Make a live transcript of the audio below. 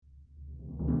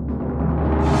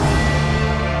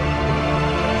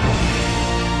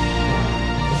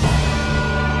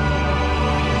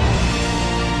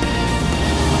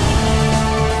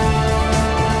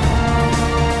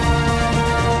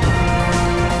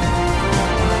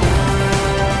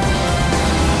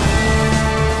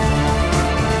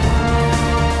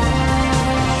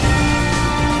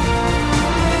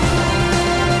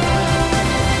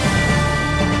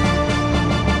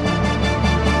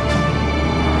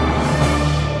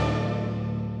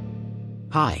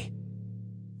Hi.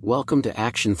 Welcome to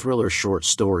Action Thriller Short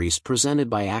Stories presented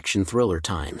by Action Thriller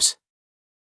Times.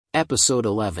 Episode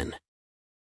 11.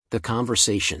 The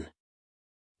Conversation.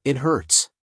 It hurts.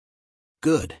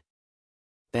 Good.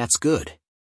 That's good.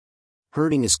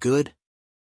 Hurting is good?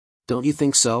 Don't you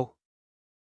think so?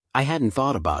 I hadn't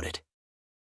thought about it.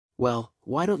 Well,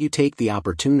 why don't you take the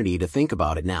opportunity to think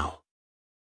about it now?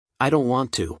 I don't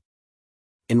want to.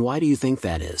 And why do you think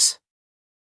that is?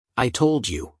 I told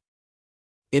you.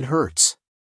 It hurts.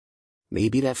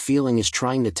 Maybe that feeling is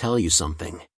trying to tell you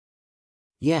something.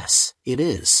 Yes, it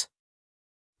is.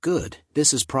 Good,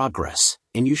 this is progress,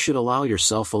 and you should allow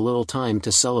yourself a little time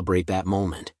to celebrate that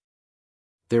moment.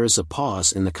 There is a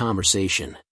pause in the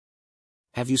conversation.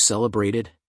 Have you celebrated?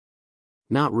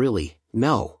 Not really,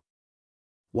 no.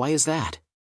 Why is that?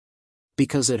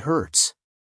 Because it hurts.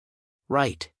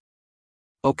 Right.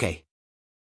 Okay.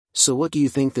 So what do you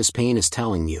think this pain is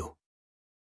telling you?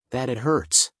 That it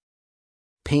hurts.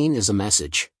 Pain is a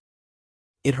message.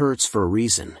 It hurts for a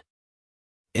reason.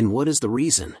 And what is the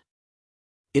reason?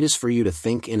 It is for you to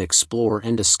think and explore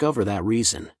and discover that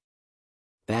reason.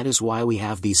 That is why we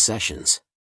have these sessions.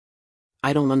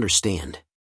 I don't understand.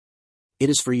 It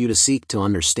is for you to seek to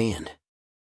understand.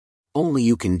 Only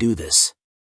you can do this.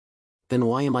 Then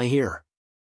why am I here?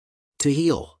 To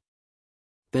heal.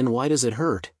 Then why does it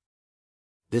hurt?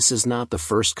 This is not the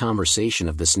first conversation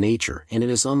of this nature, and it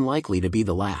is unlikely to be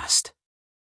the last.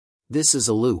 This is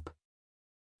a loop.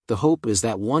 The hope is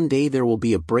that one day there will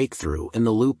be a breakthrough and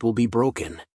the loop will be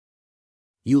broken.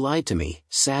 You lied to me,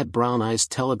 sad brown eyes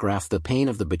telegraph the pain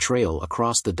of the betrayal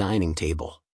across the dining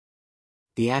table.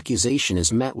 The accusation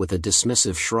is met with a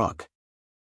dismissive shrug.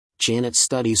 Janet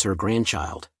studies her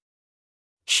grandchild.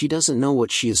 She doesn't know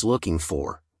what she is looking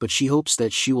for, but she hopes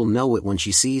that she will know it when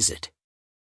she sees it.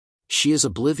 She is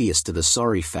oblivious to the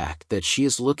sorry fact that she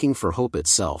is looking for hope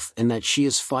itself and that she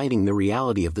is fighting the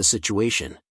reality of the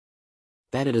situation.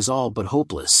 That it is all but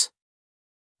hopeless.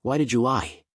 Why did you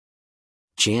lie?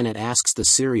 Janet asks the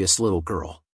serious little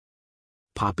girl.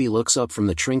 Poppy looks up from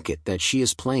the trinket that she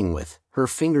is playing with, her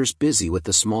fingers busy with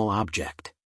the small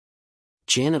object.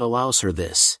 Janet allows her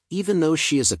this, even though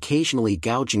she is occasionally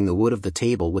gouging the wood of the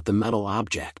table with the metal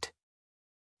object.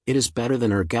 It is better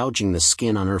than her gouging the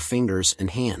skin on her fingers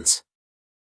and hands.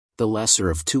 The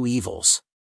lesser of two evils.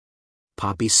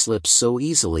 Poppy slips so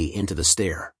easily into the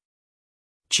stare.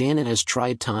 Janet has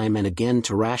tried time and again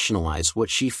to rationalize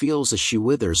what she feels as she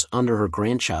withers under her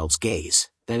grandchild's gaze,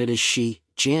 that it is she,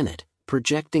 Janet,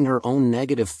 projecting her own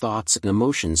negative thoughts and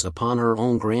emotions upon her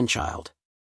own grandchild.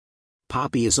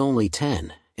 Poppy is only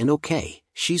 10, and okay,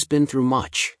 she's been through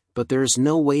much, but there is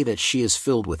no way that she is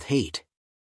filled with hate.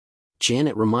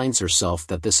 Janet reminds herself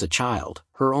that this is a child,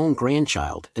 her own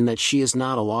grandchild, and that she is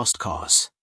not a lost cause.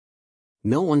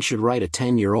 No one should write a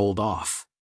 10-year-old off.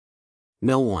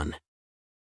 No one.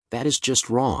 That is just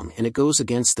wrong, and it goes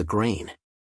against the grain.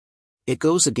 It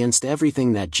goes against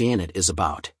everything that Janet is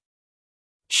about.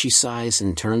 She sighs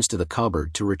and turns to the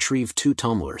cupboard to retrieve 2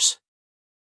 tumblers.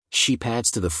 She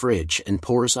pads to the fridge and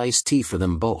pours iced tea for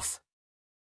them both.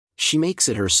 She makes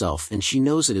it herself and she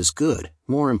knows it is good,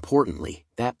 more importantly,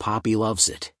 that Poppy loves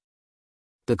it.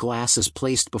 The glass is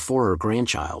placed before her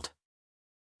grandchild.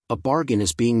 A bargain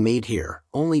is being made here,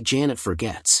 only Janet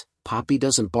forgets. Poppy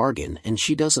doesn't bargain and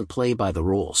she doesn't play by the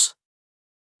rules.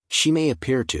 She may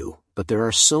appear to, but there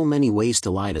are so many ways to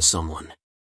lie to someone.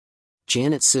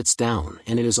 Janet sits down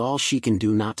and it is all she can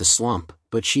do not to slump,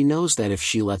 but she knows that if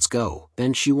she lets go,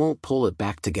 then she won't pull it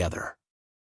back together.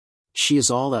 She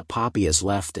is all that Poppy has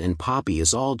left and Poppy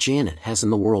is all Janet has in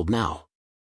the world now.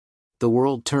 The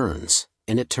world turns,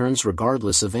 and it turns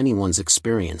regardless of anyone's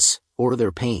experience, or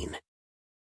their pain.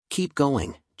 Keep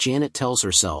going, Janet tells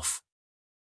herself.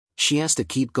 She has to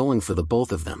keep going for the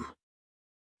both of them.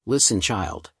 Listen,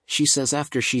 child, she says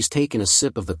after she's taken a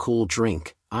sip of the cool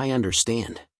drink, I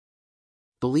understand.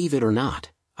 Believe it or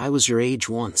not, I was your age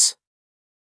once.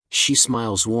 She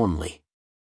smiles warmly.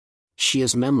 She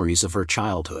has memories of her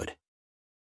childhood.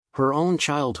 Her own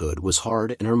childhood was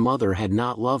hard and her mother had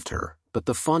not loved her, but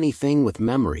the funny thing with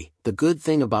memory, the good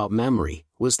thing about memory,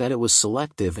 was that it was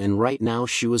selective and right now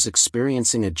she was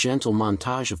experiencing a gentle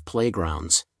montage of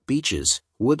playgrounds, beaches,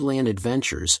 woodland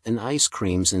adventures and ice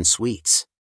creams and sweets.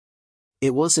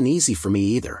 It wasn't easy for me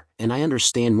either, and I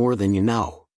understand more than you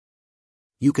know.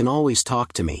 You can always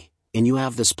talk to me, and you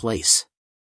have this place.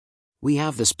 We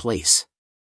have this place.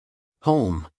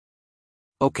 Home.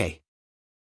 Okay.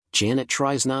 Janet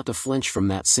tries not to flinch from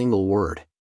that single word.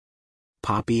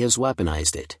 Poppy has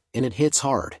weaponized it, and it hits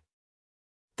hard.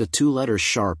 The 2 letters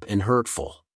sharp and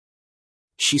hurtful.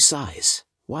 She sighs.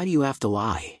 Why do you have to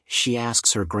lie? She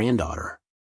asks her granddaughter.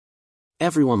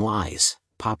 Everyone lies,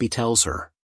 Poppy tells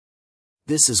her.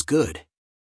 This is good.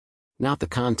 Not the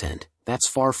content, that's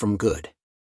far from good.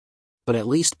 But at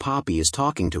least Poppy is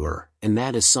talking to her, and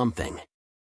that is something.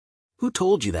 Who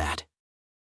told you that?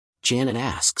 Janet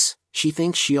asks. She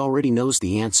thinks she already knows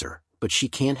the answer, but she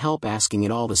can't help asking it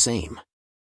all the same.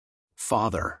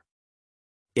 Father.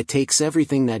 It takes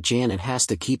everything that Janet has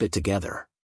to keep it together.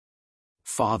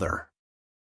 Father.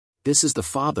 This is the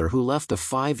father who left a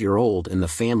 5-year-old in the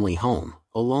family home,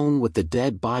 alone with the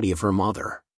dead body of her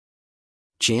mother.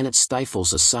 Janet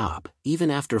stifles a sob. Even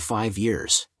after 5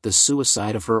 years, the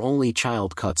suicide of her only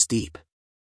child cuts deep.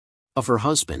 Of her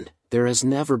husband, there has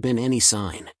never been any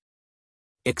sign.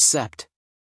 Except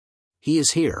he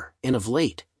is here, and of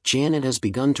late, Janet has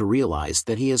begun to realize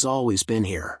that he has always been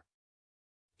here.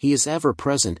 He is ever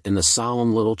present in the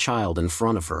solemn little child in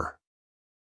front of her.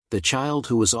 The child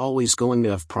who was always going to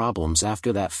have problems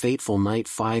after that fateful night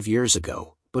 5 years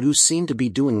ago, but who seemed to be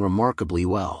doing remarkably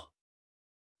well.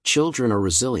 Children are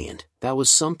resilient, that was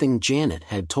something Janet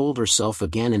had told herself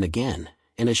again and again,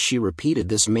 and as she repeated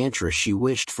this mantra she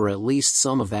wished for at least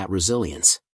some of that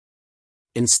resilience.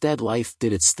 Instead life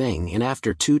did its thing, and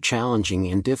after 2 challenging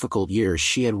and difficult years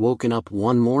she had woken up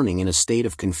one morning in a state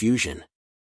of confusion.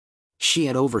 She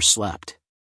had overslept.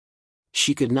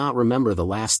 She could not remember the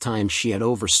last time she had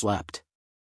overslept.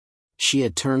 She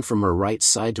had turned from her right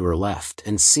side to her left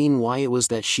and seen why it was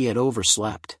that she had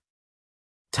overslept.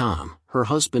 Tom, her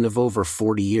husband of over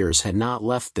 40 years, had not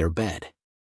left their bed.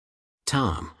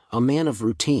 Tom, a man of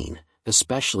routine,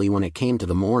 especially when it came to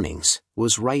the mornings,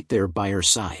 was right there by her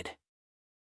side.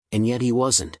 And yet he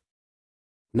wasn't.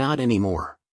 Not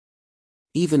anymore.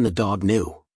 Even the dog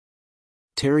knew.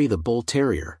 Terry the bull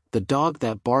terrier, the dog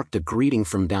that barked a greeting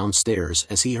from downstairs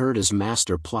as he heard his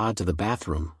master plod to the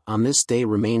bathroom, on this day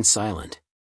remained silent.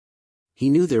 He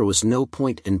knew there was no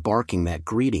point in barking that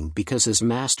greeting because his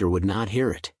master would not hear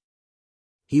it.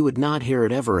 He would not hear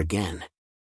it ever again.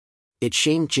 It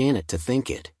shamed Janet to think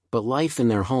it, but life in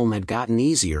their home had gotten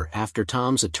easier after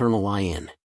Tom's eternal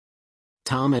lie-in.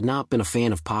 Tom had not been a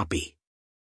fan of Poppy.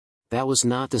 That was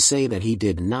not to say that he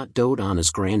did not dote on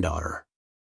his granddaughter.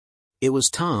 It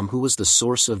was Tom who was the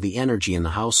source of the energy in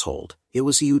the household. It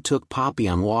was he who took Poppy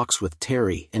on walks with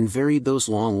Terry and varied those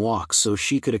long walks so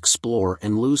she could explore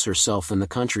and lose herself in the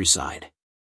countryside.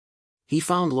 He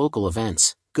found local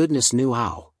events, goodness knew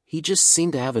how, he just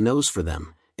seemed to have a nose for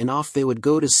them, and off they would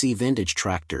go to see vintage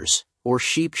tractors, or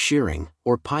sheep shearing,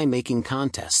 or pie-making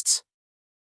contests.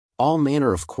 All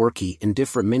manner of quirky and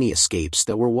different mini-escapes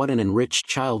that were what an enriched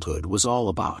childhood was all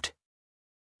about.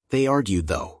 They argued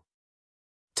though.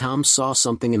 Tom saw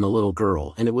something in the little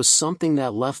girl, and it was something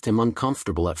that left him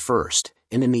uncomfortable at first,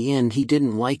 and in the end he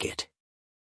didn't like it.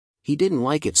 He didn't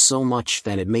like it so much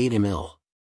that it made him ill.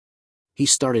 He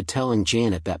started telling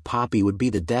Janet that Poppy would be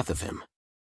the death of him.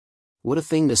 What a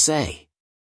thing to say.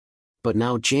 But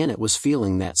now Janet was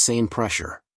feeling that same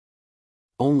pressure.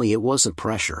 Only it wasn't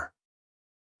pressure.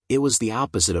 It was the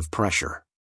opposite of pressure.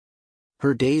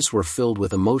 Her days were filled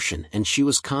with emotion and she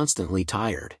was constantly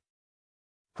tired.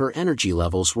 Her energy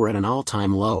levels were at an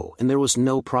all-time low and there was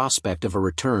no prospect of a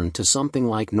return to something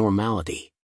like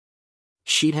normality.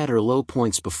 She'd had her low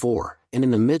points before, and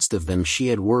in the midst of them she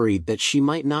had worried that she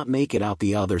might not make it out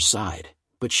the other side,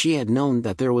 but she had known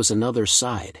that there was another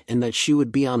side and that she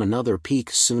would be on another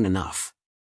peak soon enough.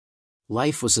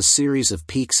 Life was a series of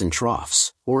peaks and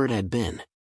troughs, or it had been.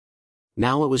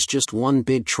 Now it was just one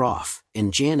big trough,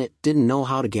 and Janet didn't know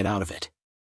how to get out of it.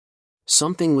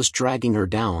 Something was dragging her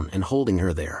down and holding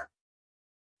her there.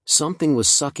 Something was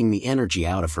sucking the energy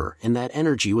out of her, and that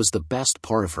energy was the best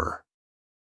part of her.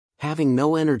 Having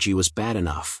no energy was bad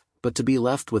enough, but to be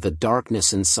left with a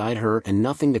darkness inside her and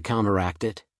nothing to counteract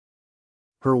it?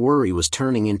 Her worry was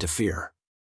turning into fear.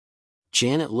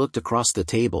 Janet looked across the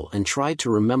table and tried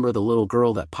to remember the little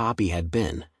girl that Poppy had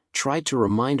been, tried to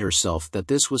remind herself that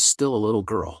this was still a little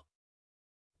girl.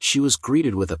 She was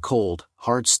greeted with a cold,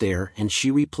 hard stare and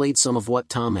she replayed some of what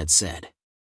Tom had said.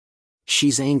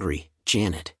 She's angry,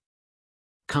 Janet.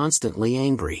 Constantly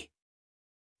angry.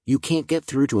 You can't get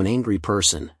through to an angry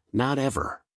person, not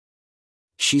ever.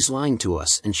 She's lying to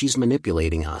us and she's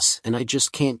manipulating us and I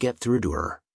just can't get through to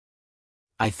her.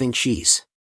 I think she's...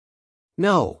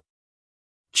 No.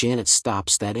 Janet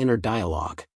stops that inner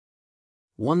dialogue.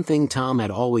 One thing Tom had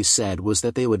always said was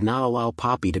that they would not allow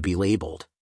Poppy to be labeled.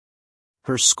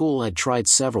 Her school had tried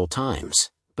several times,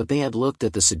 but they had looked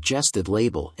at the suggested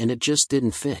label and it just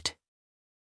didn't fit.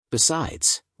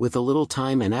 Besides, with a little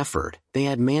time and effort, they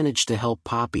had managed to help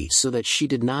Poppy so that she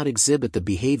did not exhibit the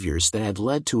behaviors that had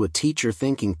led to a teacher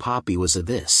thinking Poppy was a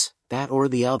this, that or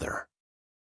the other.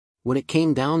 When it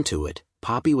came down to it,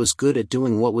 Poppy was good at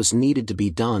doing what was needed to be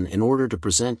done in order to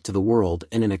present to the world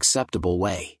in an acceptable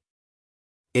way.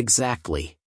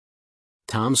 Exactly.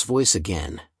 Tom's voice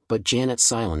again, but Janet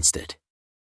silenced it.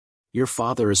 Your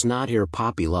father is not here,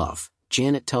 Poppy love,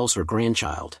 Janet tells her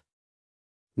grandchild.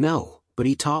 No, but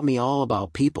he taught me all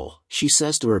about people, she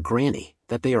says to her granny,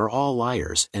 that they are all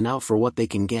liars and out for what they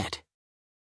can get.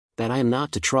 That I am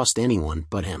not to trust anyone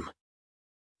but him.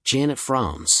 Janet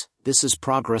frowns, this is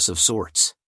progress of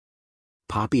sorts.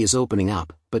 Poppy is opening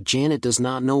up, but Janet does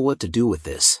not know what to do with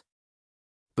this.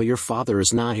 But your father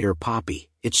is not here, Poppy,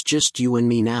 it's just you and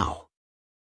me now.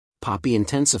 Poppy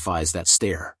intensifies that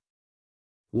stare.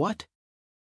 What?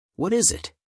 What is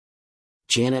it?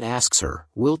 Janet asks her,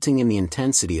 wilting in the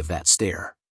intensity of that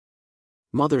stare.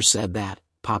 Mother said that,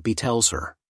 Poppy tells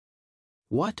her.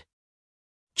 What?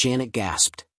 Janet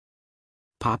gasped.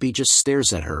 Poppy just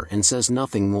stares at her and says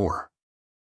nothing more.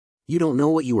 You don't know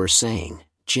what you are saying,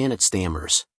 Janet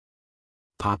stammers.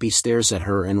 Poppy stares at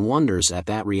her and wonders at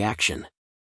that reaction.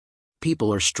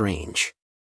 People are strange.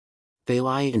 They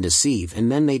lie and deceive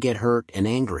and then they get hurt and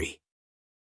angry.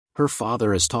 Her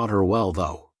father has taught her well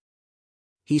though.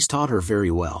 He's taught her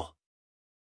very well.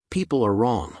 People are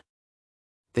wrong.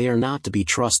 They are not to be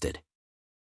trusted.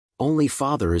 Only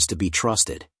father is to be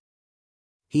trusted.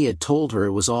 He had told her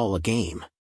it was all a game.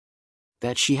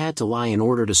 That she had to lie in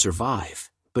order to survive,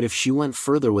 but if she went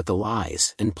further with the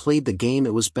lies and played the game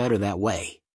it was better that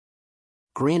way.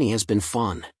 Granny has been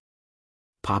fun.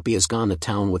 Poppy has gone to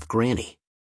town with Granny.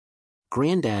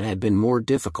 Granddad had been more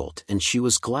difficult and she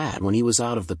was glad when he was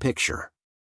out of the picture.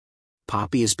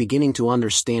 Poppy is beginning to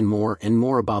understand more and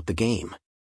more about the game.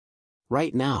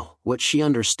 Right now, what she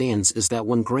understands is that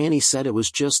when Granny said it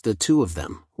was just the two of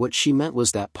them, what she meant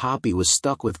was that Poppy was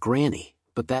stuck with Granny,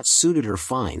 but that suited her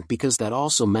fine because that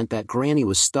also meant that Granny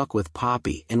was stuck with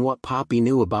Poppy, and what Poppy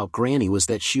knew about Granny was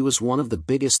that she was one of the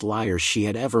biggest liars she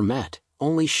had ever met,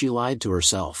 only she lied to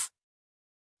herself.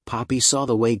 Poppy saw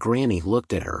the way Granny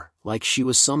looked at her, like she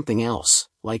was something else,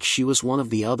 like she was one of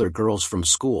the other girls from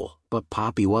school, but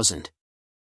Poppy wasn't.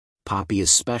 Poppy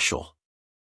is special.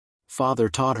 Father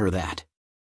taught her that.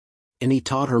 And he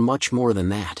taught her much more than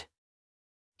that.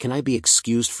 Can I be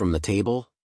excused from the table?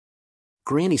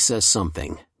 Granny says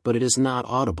something, but it is not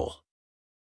audible.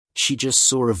 She just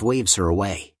sort of waves her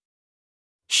away.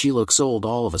 She looks old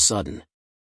all of a sudden.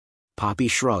 Poppy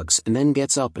shrugs and then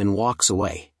gets up and walks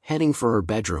away, heading for her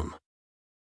bedroom.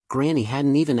 Granny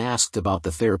hadn't even asked about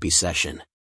the therapy session.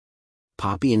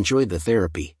 Poppy enjoyed the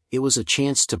therapy, it was a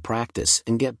chance to practice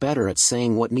and get better at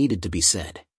saying what needed to be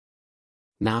said.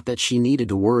 Not that she needed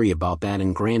to worry about that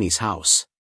in Granny's house.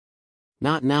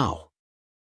 Not now.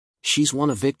 She's won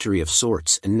a victory of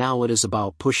sorts and now it is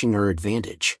about pushing her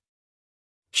advantage.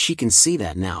 She can see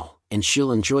that now, and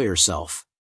she'll enjoy herself.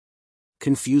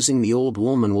 Confusing the old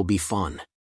woman will be fun.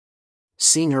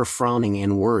 Seeing her frowning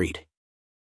and worried.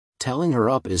 Telling her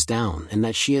up is down and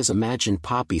that she has imagined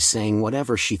Poppy saying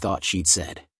whatever she thought she'd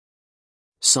said.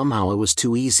 Somehow it was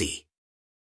too easy.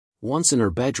 Once in her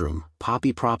bedroom,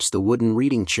 Poppy props the wooden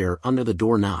reading chair under the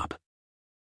doorknob.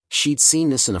 She'd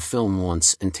seen this in a film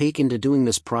once and taken to doing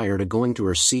this prior to going to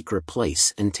her secret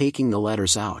place and taking the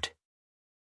letters out.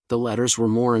 The letters were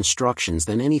more instructions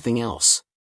than anything else.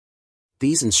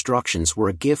 These instructions were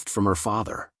a gift from her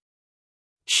father.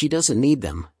 She doesn't need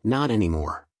them, not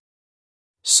anymore.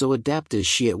 So adept is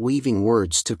she at weaving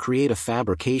words to create a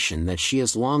fabrication that she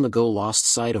has long ago lost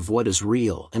sight of what is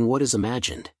real and what is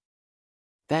imagined.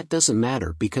 That doesn't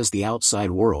matter because the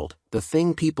outside world, the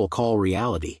thing people call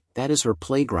reality, that is her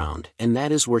playground and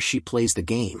that is where she plays the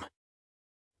game.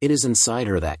 It is inside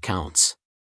her that counts.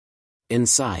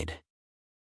 Inside.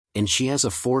 And she has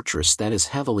a fortress that is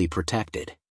heavily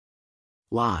protected.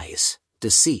 Lies,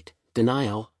 deceit,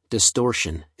 denial,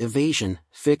 distortion, evasion,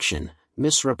 fiction,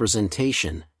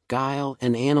 misrepresentation, guile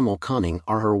and animal cunning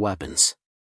are her weapons.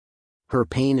 Her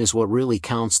pain is what really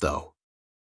counts though.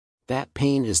 That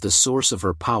pain is the source of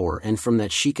her power and from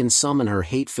that she can summon her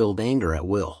hate-filled anger at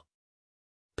will.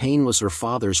 Pain was her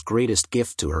father's greatest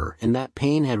gift to her and that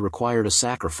pain had required a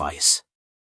sacrifice.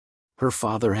 Her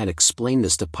father had explained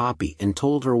this to Poppy and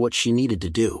told her what she needed to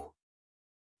do.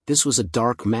 This was a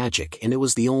dark magic and it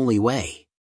was the only way.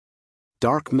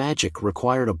 Dark magic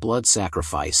required a blood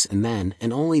sacrifice and then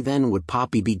and only then would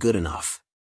Poppy be good enough.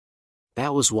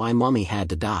 That was why Mummy had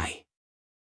to die.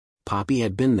 Poppy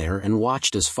had been there and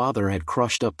watched as father had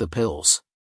crushed up the pills.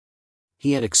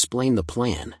 He had explained the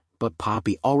plan, but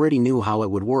Poppy already knew how it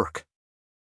would work.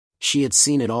 She had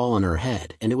seen it all in her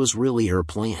head and it was really her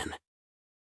plan.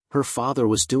 Her father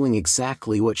was doing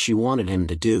exactly what she wanted him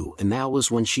to do and that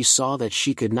was when she saw that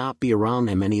she could not be around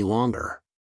him any longer.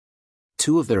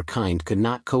 two of their kind could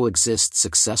not coexist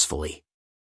successfully.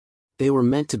 They were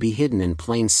meant to be hidden in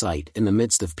plain sight in the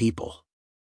midst of people.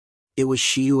 It was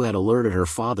she who had alerted her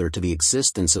father to the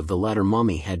existence of the letter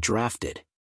Mummy had drafted.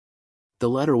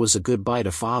 The letter was a goodbye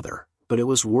to father, but it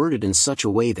was worded in such a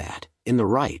way that, in the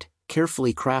right,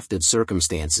 carefully crafted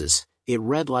circumstances, it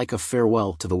read like a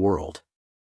farewell to the world.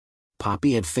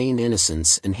 Poppy had feigned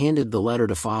innocence and handed the letter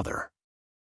to father.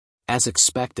 As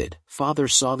expected, father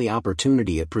saw the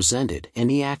opportunity it presented and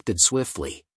he acted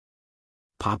swiftly.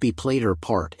 Poppy played her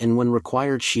part, and when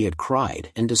required she had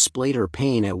cried and displayed her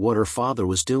pain at what her father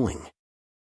was doing.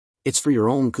 "It's for your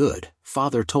own good,"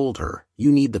 father told her,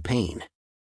 "you need the pain.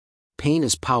 Pain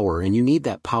is power and you need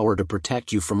that power to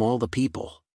protect you from all the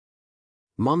people."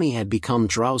 Mummy had become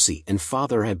drowsy and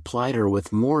father had plied her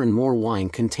with more and more wine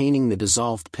containing the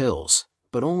dissolved pills,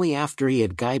 but only after he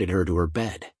had guided her to her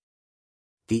bed.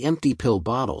 The empty pill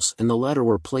bottles and the letter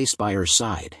were placed by her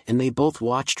side and they both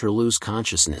watched her lose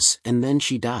consciousness, and then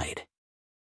she died.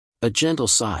 A gentle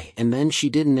sigh, and then she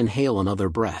didn't inhale another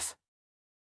breath.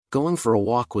 Going for a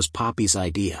walk was Poppy's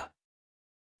idea.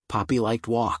 Poppy liked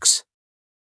walks.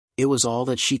 It was all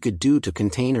that she could do to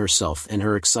contain herself and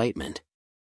her excitement.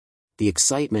 The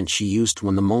excitement she used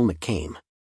when the moment came.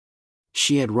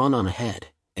 She had run on ahead,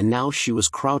 and now she was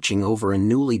crouching over a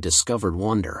newly discovered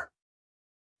wonder.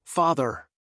 "Father!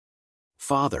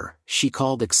 Father!" she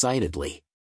called excitedly.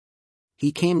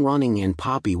 He came running and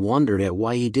Poppy wondered at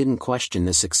why he didn't question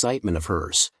this excitement of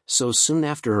hers, so soon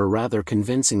after her rather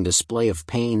convincing display of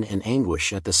pain and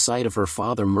anguish at the sight of her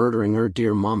father murdering her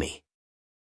dear Mummy.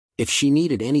 If she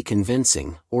needed any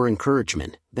convincing, or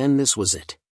encouragement, then this was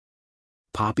it.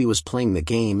 Poppy was playing the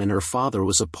game and her father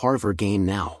was a part of her game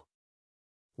now.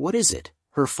 "What is it?"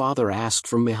 her father asked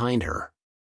from behind her.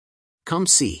 "Come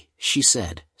see," she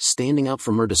said, standing up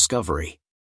from her discovery.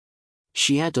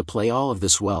 She had to play all of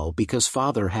this well because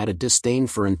father had a disdain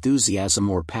for enthusiasm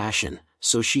or passion,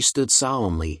 so she stood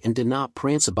solemnly and did not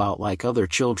prance about like other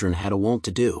children had a wont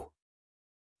to do.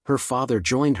 Her father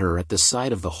joined her at the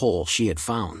side of the hole she had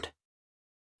found.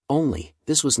 Only,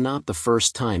 this was not the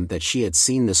first time that she had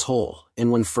seen this hole,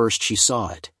 and when first she saw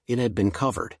it, it had been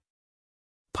covered.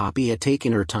 Poppy had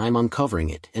taken her time uncovering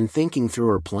it and thinking through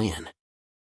her plan.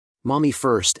 Mummy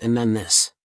first and then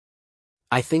this.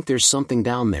 "I think there's something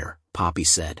down there," Poppy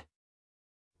said.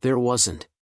 There wasn't.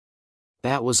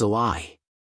 That was a lie.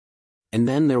 And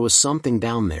then there was something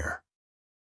down there.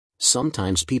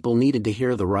 Sometimes people needed to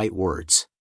hear the right words.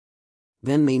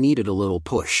 Then they needed a little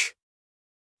push.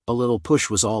 A little push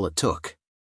was all it took.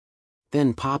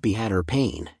 Then Poppy had her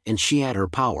pain, and she had her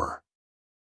power.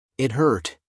 It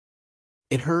hurt.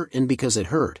 It hurt, and because it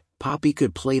hurt, Poppy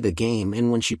could play the game,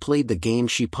 and when she played the game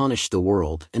she punished the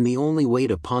world, and the only way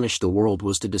to punish the world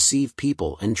was to deceive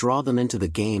people and draw them into the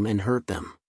game and hurt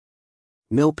them.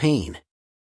 No pain.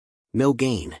 No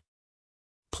gain.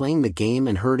 Playing the game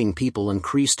and hurting people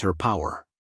increased her power.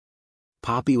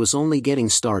 Poppy was only getting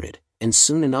started, and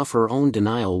soon enough her own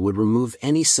denial would remove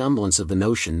any semblance of the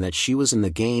notion that she was in the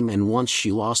game, and once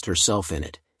she lost herself in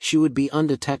it, she would be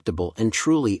undetectable and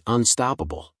truly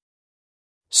unstoppable.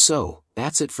 So,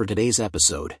 that's it for today's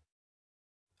episode.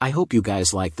 I hope you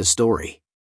guys liked the story.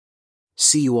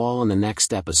 See you all in the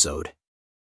next episode.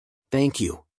 Thank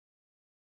you.